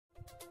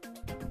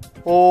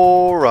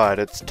Alright,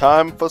 it's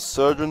time for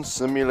Surgeon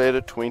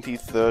Simulator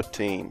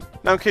 2013.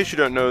 Now in case you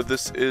don't know,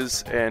 this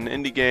is an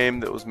indie game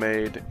that was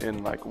made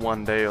in like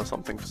one day or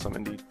something for some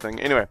indie thing.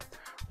 Anyway,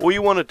 all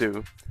you want to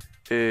do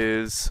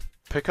is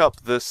pick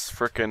up this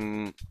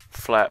frickin'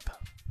 flap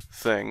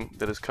thing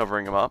that is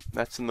covering him up.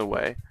 That's in the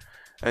way.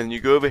 And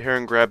you go over here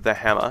and grab the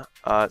hammer.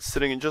 It's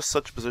sitting in just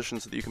such a position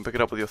so that you can pick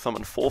it up with your thumb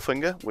and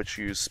forefinger, which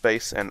you use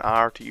space and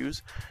R to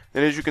use.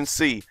 And as you can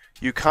see,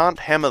 you can't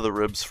hammer the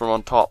ribs from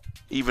on top,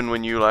 even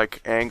when you like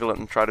angle it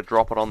and try to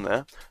drop it on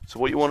there. So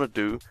what you want to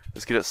do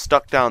is get it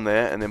stuck down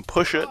there and then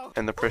push it,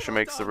 and the pressure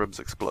makes the ribs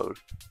explode.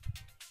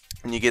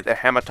 And you get the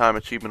hammer time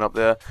achievement up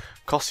there.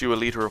 Costs you a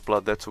liter of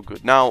blood, that's all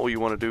good. Now all you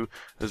want to do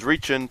is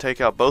reach in,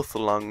 take out both the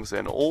lungs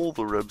and all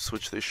the ribs,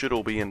 which they should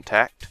all be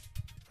intact.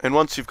 And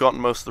once you've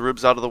gotten most of the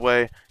ribs out of the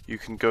way, you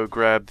can go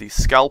grab the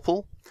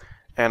scalpel.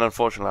 And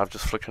unfortunately I've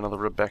just flicked another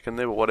rib back in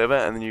there, but whatever.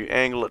 And then you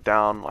angle it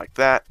down like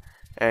that,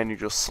 and you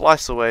just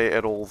slice away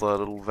at all the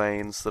little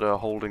veins that are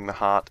holding the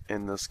heart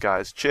in this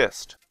guy's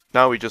chest.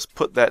 Now we just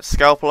put that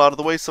scalpel out of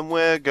the way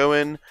somewhere, go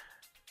in,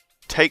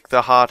 take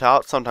the heart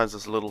out. Sometimes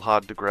it's a little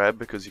hard to grab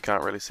because you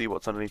can't really see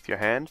what's underneath your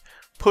hand.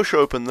 Push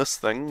open this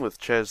thing,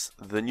 which has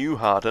the new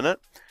heart in it,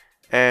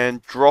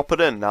 and drop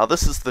it in. Now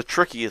this is the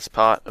trickiest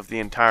part of the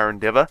entire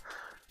endeavor.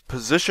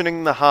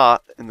 Positioning the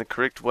heart in the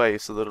correct way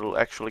so that it'll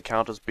actually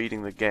count as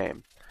beating the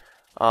game.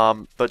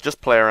 But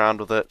just play around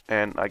with it,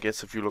 and I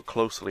guess if you look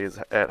closely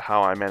at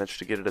how I managed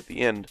to get it at the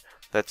end,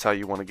 that's how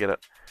you want to get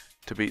it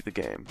to beat the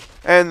game.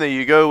 And there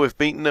you go, we've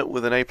beaten it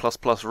with an A++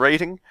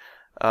 rating.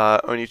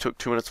 Only took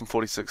 2 minutes and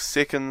 46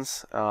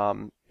 seconds.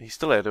 He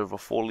still had over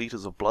 4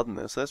 liters of blood in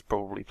there, so that's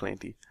probably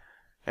plenty.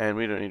 And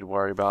we don't need to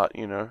worry about,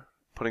 you know,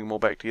 putting them all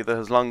back together.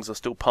 His lungs are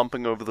still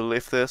pumping over the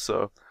left there,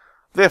 so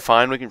they're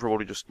fine. We can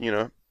probably just, you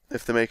know,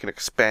 if they make an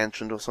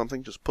expansion or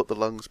something, just put the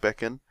lungs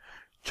back in,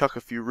 chuck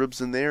a few ribs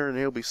in there, and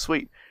he'll be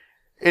sweet.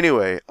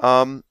 Anyway,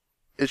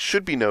 it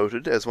should be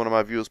noted, as one of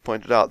my viewers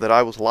pointed out, that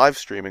I was live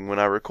streaming when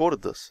I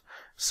recorded this.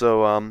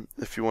 So,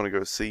 if you want to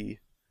go see,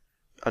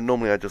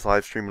 normally I just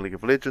live stream League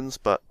of Legends,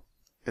 but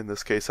in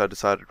this case I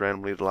decided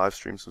randomly to live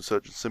stream some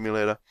Surgeon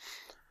Simulator.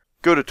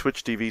 Go to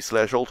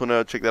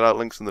twitch.tv/Walton, check that out,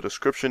 links in the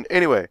description.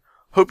 Anyway,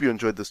 hope you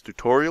enjoyed this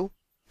tutorial.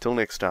 Till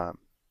next time.